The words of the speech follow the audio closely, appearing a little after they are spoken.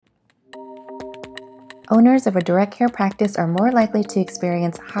Owners of a direct care practice are more likely to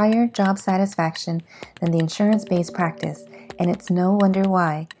experience higher job satisfaction than the insurance-based practice, and it's no wonder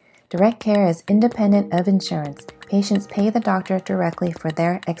why. Direct care is independent of insurance. Patients pay the doctor directly for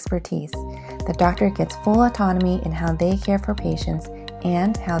their expertise. The doctor gets full autonomy in how they care for patients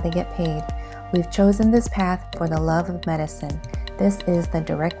and how they get paid. We've chosen this path for the love of medicine. This is the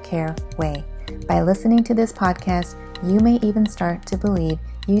direct care way. By listening to this podcast, you may even start to believe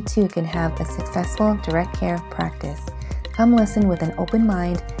you too can have a successful direct care practice. Come listen with an open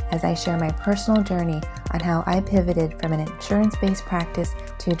mind as I share my personal journey on how I pivoted from an insurance-based practice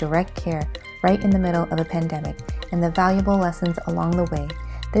to direct care right in the middle of a pandemic and the valuable lessons along the way.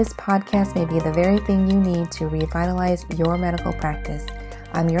 This podcast may be the very thing you need to revitalize your medical practice.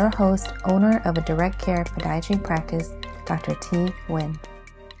 I'm your host, owner of a direct care podiatry practice, Dr. T. Nguyen.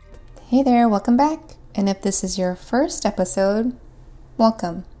 Hey there, welcome back. And if this is your first episode,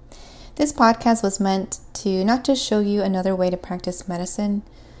 welcome. This podcast was meant to not just show you another way to practice medicine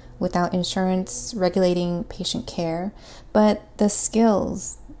without insurance regulating patient care, but the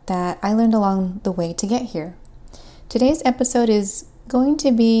skills that I learned along the way to get here. Today's episode is going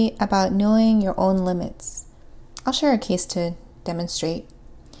to be about knowing your own limits. I'll share a case to demonstrate.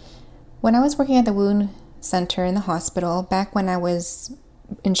 When I was working at the wound center in the hospital, back when I was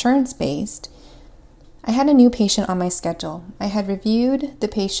insurance-based, I had a new patient on my schedule. I had reviewed the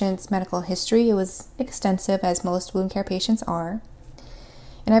patient's medical history. It was extensive, as most wound care patients are.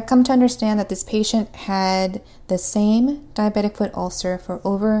 And I've come to understand that this patient had the same diabetic foot ulcer for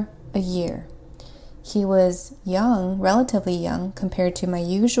over a year. He was young, relatively young, compared to my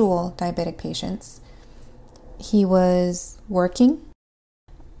usual diabetic patients. He was working.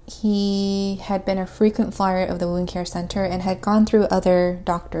 He had been a frequent flyer of the wound care center and had gone through other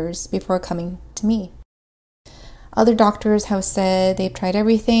doctors before coming to me. Other doctors have said they've tried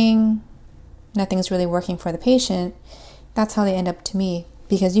everything, nothing's really working for the patient. That's how they end up to me,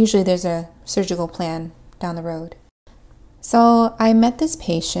 because usually there's a surgical plan down the road. So I met this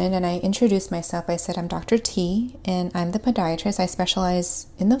patient and I introduced myself. I said, I'm Dr. T and I'm the podiatrist. I specialize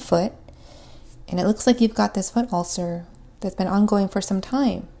in the foot, and it looks like you've got this foot ulcer that's been ongoing for some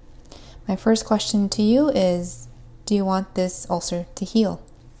time. My first question to you is, do you want this ulcer to heal?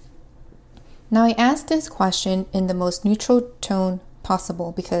 Now, I asked this question in the most neutral tone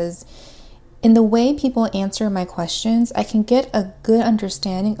possible because in the way people answer my questions, I can get a good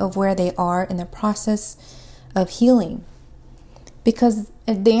understanding of where they are in the process of healing. Because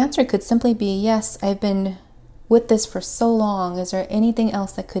the answer could simply be, yes, I've been with this for so long. Is there anything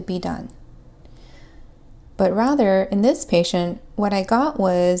else that could be done? But rather, in this patient, what I got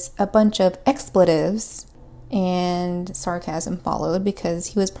was a bunch of expletives and sarcasm followed, because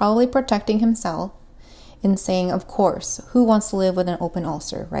he was probably protecting himself in saying, of course, who wants to live with an open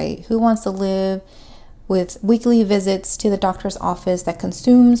ulcer, right? Who wants to live with weekly visits to the doctor's office that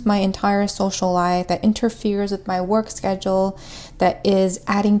consumes my entire social life, that interferes with my work schedule, that is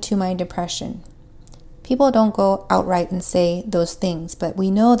adding to my depression? People don't go outright and say those things, but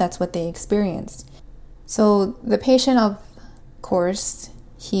we know that's what they experienced. So the patient, of course,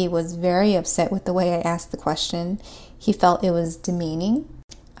 he was very upset with the way I asked the question. He felt it was demeaning.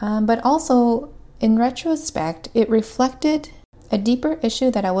 But also, in retrospect, it reflected a deeper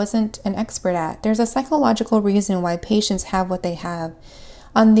issue that I wasn't an expert at. There's a psychological reason why patients have what they have.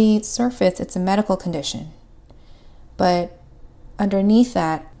 On the surface, it's a medical condition. But underneath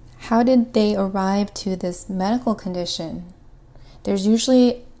that, how did they arrive to this medical condition? There's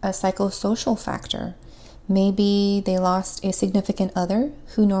usually a psychosocial factor. Maybe they lost a significant other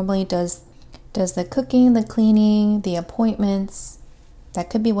who normally does the cooking, the cleaning, the appointments. That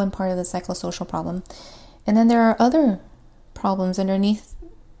could be one part of the psychosocial problem. And then there are other problems underneath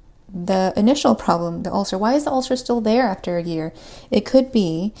the initial problem, the ulcer. Why is the ulcer still there after a year? It could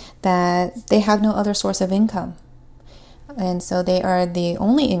be that they have no other source of income. And so they are the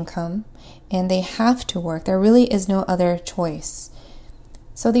only income and they have to work. There really is no other choice.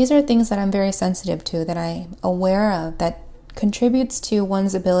 So these are things that I'm very sensitive to, that I'm aware of, that contributes to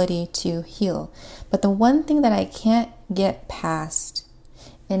one's ability to heal. But the one thing that I can't get past,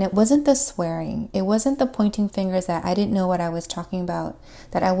 and it wasn't the swearing, it wasn't the pointing fingers that I didn't know what I was talking about,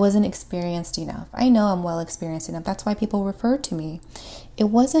 that I wasn't experienced enough. I know I'm well experienced enough. That's why people refer to me. It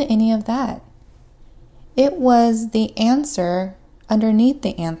wasn't any of that. It was the answer underneath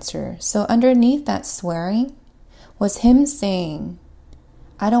the answer. So underneath that swearing was him saying,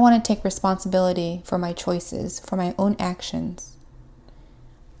 I don't want to take responsibility for my choices, for my own actions.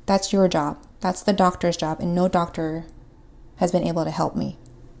 That's your job. That's the doctor's job, and no doctor has been able to help me.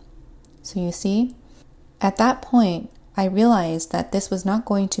 So you see, at that point, I realized that this was not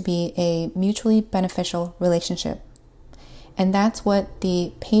going to be a mutually beneficial relationship. And that's what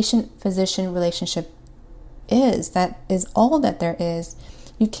the patient-physician relationship is. That is all that there is.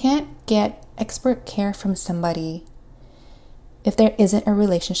 You can't get expert care from somebody if there isn't a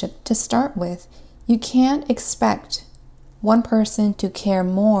relationship to start with. You can't expect one person to care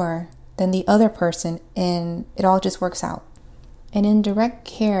more than the other person and it all just works out. And in direct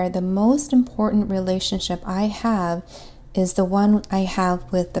care, the most important relationship I have is the one I have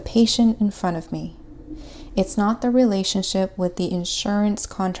with the patient in front of me. It's not the relationship with the insurance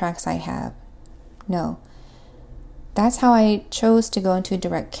contracts I have. No. That's how I chose to go into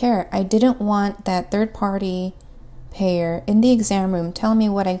direct care. I didn't want that third-party payer in the exam room telling me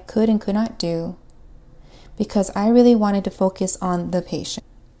what I could and could not do, because I really wanted to focus on the patient.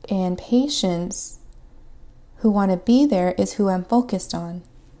 And patients who want to be there is who I'm focused on.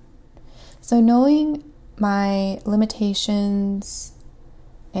 So knowing my limitations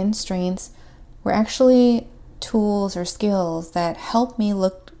and strengths were actually tools or skills that helped me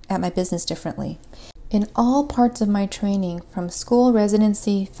look at my business differently. In all parts of my training, from school,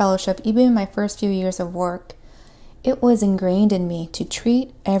 residency, fellowship, even in my first few years of work, it was ingrained in me to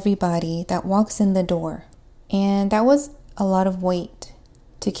treat everybody that walks in the door. And that was a lot of weight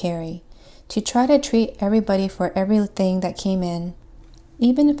to carry, to try to treat everybody for everything that came in,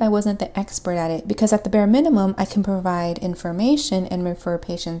 even if I wasn't the expert at it, because at the bare minimum, I can provide information and refer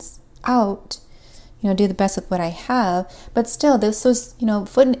patients out, do the best with what I have. But still, this was,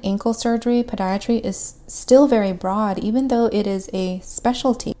 foot and ankle surgery, podiatry is still very broad, even though it is a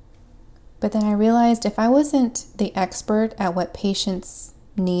specialty. But then I realized if I wasn't the expert at what patients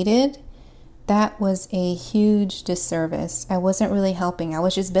needed, that was a huge disservice. I wasn't really helping. I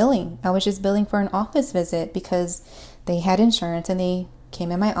was just billing. I was just billing for an office visit because they had insurance and they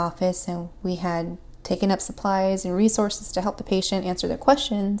came in my office and we had taken up supplies and resources to help the patient answer their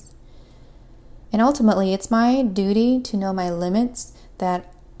questions. And ultimately, it's my duty to know my limits,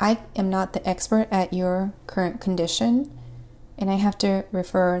 that I am not the expert at your current condition, and I have to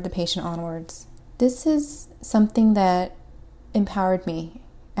refer the patient onwards. This is something that empowered me,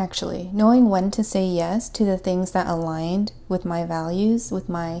 actually, knowing when to say yes to the things that aligned with my values, with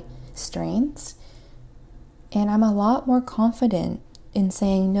my strengths. And I'm a lot more confident in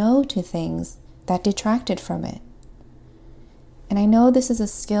saying no to things that detracted from it. And I know this is a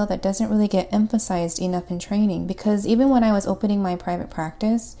skill that doesn't really get emphasized enough in training, because even when I was opening my private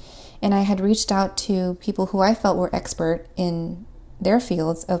practice and I had reached out to people who I felt were expert in their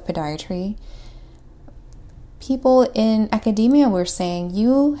fields of podiatry, people in academia were saying,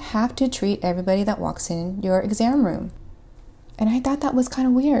 you have to treat everybody that walks in your exam room. And I thought that was kind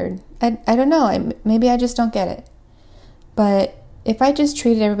of weird. I don't know, maybe I just don't get it. But if I just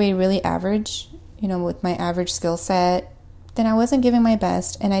treated everybody really average, with my average skill set, then I wasn't giving my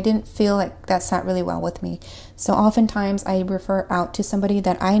best, and I didn't feel like that sat really well with me. So oftentimes I refer out to somebody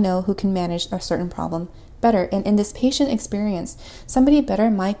that I know who can manage a certain problem better. And in this patient experience, somebody better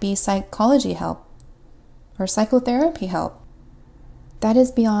might be psychology help or psychotherapy help. That is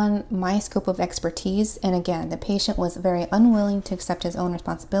beyond my scope of expertise. And again, the patient was very unwilling to accept his own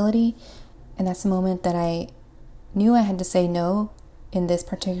responsibility. And that's the moment that I knew I had to say no in this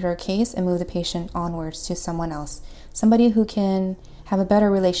particular case and move the patient onwards to someone else, somebody who can have a better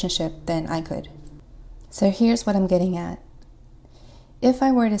relationship than I could. So here's what I'm getting at. If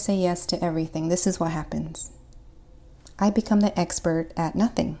I were to say yes to everything, this is what happens. I become the expert at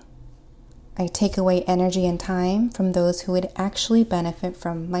nothing. I take away energy and time from those who would actually benefit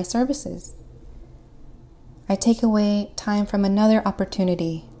from my services. I take away time from another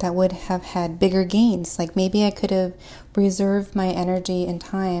opportunity that would have had bigger gains. Like maybe I could have reserved my energy and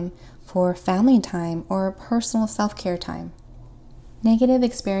time for family time or personal self-care time. Negative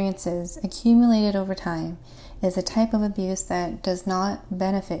experiences accumulated over time is a type of abuse that does not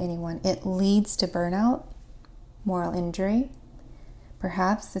benefit anyone. It leads to burnout, moral injury.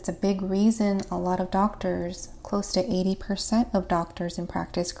 Perhaps it's a big reason a lot of doctors, close to 80% of doctors in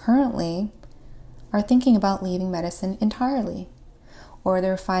practice currently, are thinking about leaving medicine entirely. Or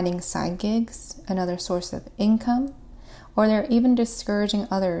they're finding side gigs, another source of income, or they're even discouraging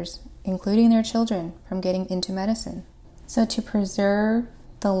others, including their children, from getting into medicine. So to preserve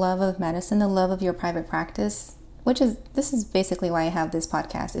the love of medicine, the love of your private practice, this is basically why I have this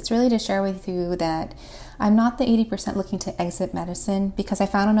podcast. It's really to share with you that I'm not the 80% looking to exit medicine, because I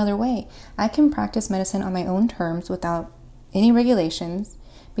found another way. I can practice medicine on my own terms without any regulations,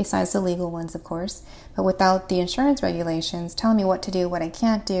 besides the legal ones, of course, but without the insurance regulations telling me what to do, what I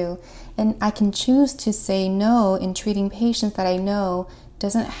can't do. And I can choose to say no in treating patients that I know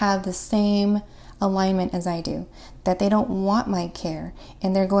doesn't have the same alignment as I do, that they don't want my care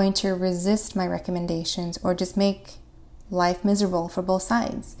and they're going to resist my recommendations or just make life miserable for both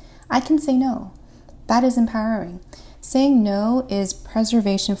sides. I can say no. That is empowering. Saying no is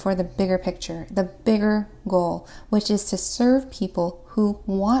preservation for the bigger picture, the bigger goal, which is to serve people who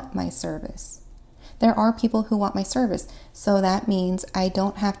want my service. There are people who want my service, so that means I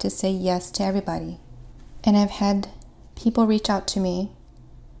don't have to say yes to everybody. And I've had people reach out to me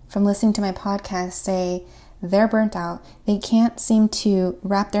from listening to my podcast say they're burnt out. They can't seem to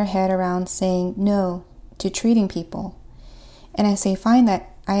wrap their head around saying no to treating people. And I say, fine, that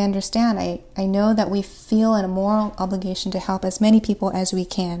I understand. I know that we feel a moral obligation to help as many people as we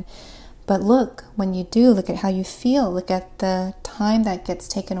can. But look, when you do, look at how you feel. Look at the time that gets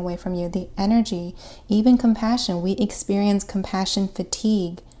taken away from you, the energy, even compassion. We experience compassion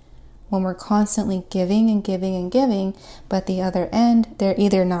fatigue when we're constantly giving and giving and giving, but the other end, they're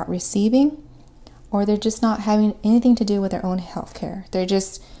either not receiving or they're just not having anything to do with their own health care. They're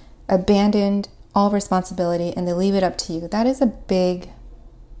just abandoned all responsibility and they leave it up to you. That is a big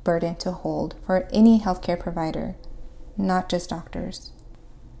burden to hold for any healthcare provider, not just doctors.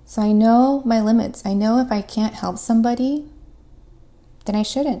 So I know my limits. I know if I can't help somebody, then I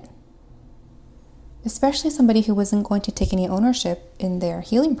shouldn't. Especially somebody who wasn't going to take any ownership in their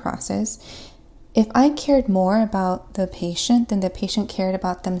healing process. If I cared more about the patient than the patient cared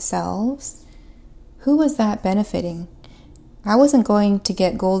about themselves, who was that benefiting? I wasn't going to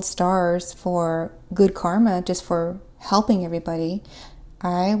get gold stars for good karma just for helping everybody.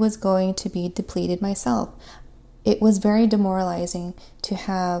 I was going to be depleted myself. It was very demoralizing to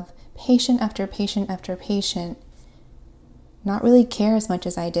have patient after patient after patient not really care as much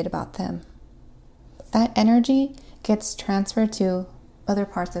as I did about them. That energy gets transferred to other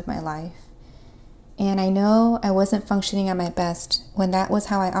parts of my life. And I know I wasn't functioning at my best when that was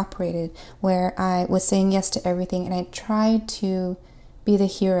how I operated, where I was saying yes to everything and I tried to be the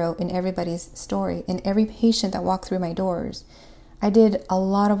hero in everybody's story, in every patient that walked through my doors. I did a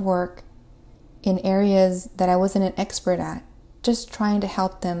lot of work in areas that I wasn't an expert at, just trying to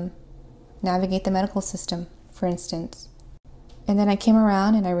help them navigate the medical system, for instance. And then I came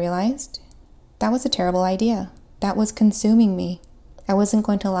around and I realized that was a terrible idea. That was consuming me. I wasn't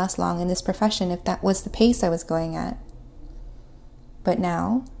going to last long in this profession if that was the pace I was going at. But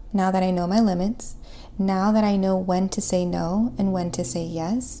now that I know my limits, now that I know when to say no and when to say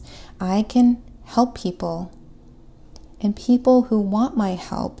yes, I can help people. And people who want my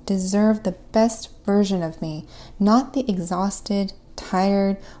help deserve the best version of me, not the exhausted,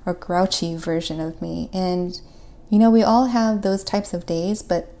 tired, or grouchy version of me. And we all have those types of days,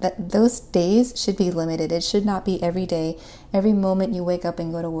 but those days should be limited. It should not be every day, every moment you wake up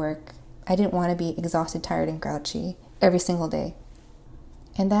and go to work. I didn't want to be exhausted, tired, and grouchy every single day.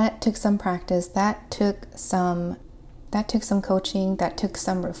 And that took some practice. That took some coaching. That took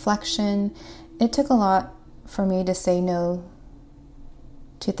some reflection. It took a lot for me to say no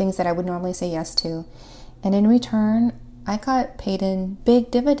to things that I would normally say yes to. And in return, I got paid in big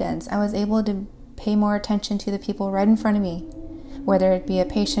dividends. I was able to pay more attention to the people right in front of me, whether it be a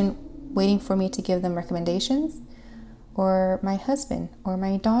patient waiting for me to give them recommendations, or my husband or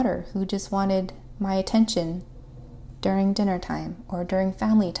my daughter who just wanted my attention during dinner time or during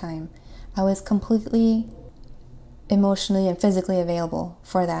family time. I was completely emotionally and physically available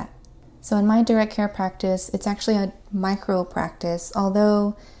for that. So in my direct care practice, it's actually a micro practice.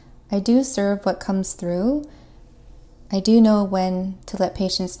 Although I do serve what comes through, I do know when to let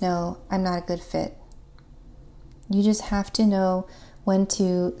patients know I'm not a good fit. You just have to know when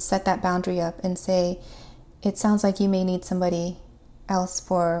to set that boundary up and say, it sounds like you may need somebody else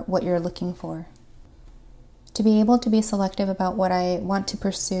for what you're looking for. To be able to be selective about what I want to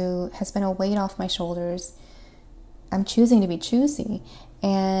pursue has been a weight off my shoulders. I'm choosing to be choosy.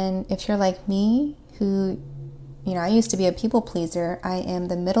 And if you're like me, who, I used to be a people pleaser. I am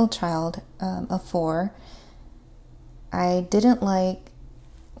the middle child of 4. I didn't like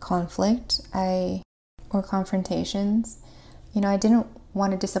conflict or confrontations. I didn't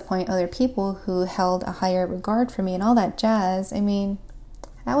want to disappoint other people who held a higher regard for me and all that jazz. That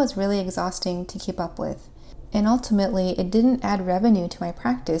was really exhausting to keep up with. And ultimately, it didn't add revenue to my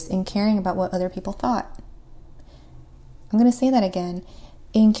practice in caring about what other people thought. I'm going to say that again.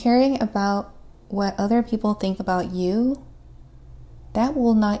 In caring about what other people think about you, that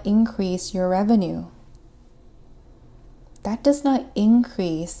will not increase your revenue. That does not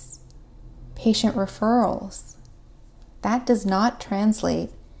increase patient referrals. That does not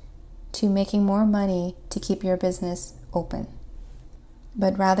translate to making more money to keep your business open.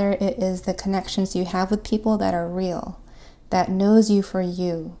 But rather it is the connections you have with people that are real, that knows you for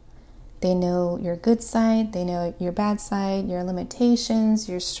you, They know your good side, they know your bad side, your limitations,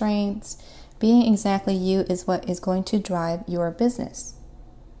 your strengths. Being exactly you is what is going to drive your business.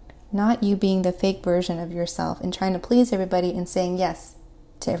 Not you being the fake version of yourself and trying to please everybody and saying yes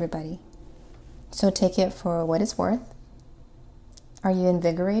to everybody. So take it for what it's worth. Are you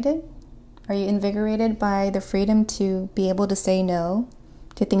invigorated? Are you invigorated by the freedom to be able to say no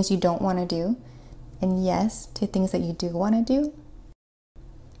to things you don't want to do and yes to things that you do want to do?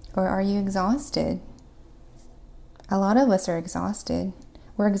 Or are you exhausted? A lot of us are exhausted.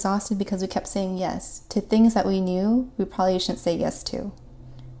 We're exhausted because we kept saying yes to things that we knew we probably shouldn't say yes to.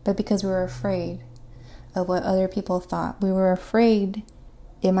 But because we were afraid of what other people thought, we were afraid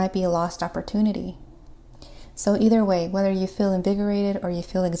it might be a lost opportunity. So either way, whether you feel invigorated or you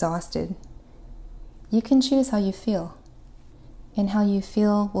feel exhausted, you can choose how you feel. And how you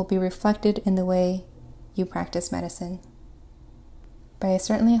feel will be reflected in the way you practice medicine. But I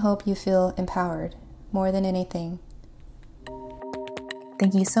certainly hope you feel empowered more than anything.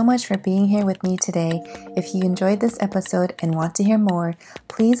 Thank you so much for being here with me today. If you enjoyed this episode and want to hear more,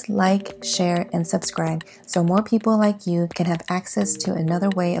 please like, share, and subscribe so more people like you can have access to another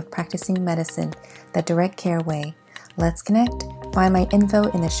way of practicing medicine, the direct care way. Let's connect. Find my info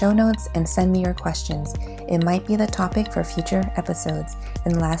in the show notes and send me your questions. It might be the topic for future episodes.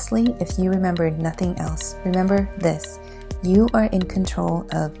 And lastly, if you remembered nothing else, remember this: you are in control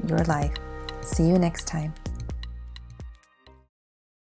of your life. See you next time.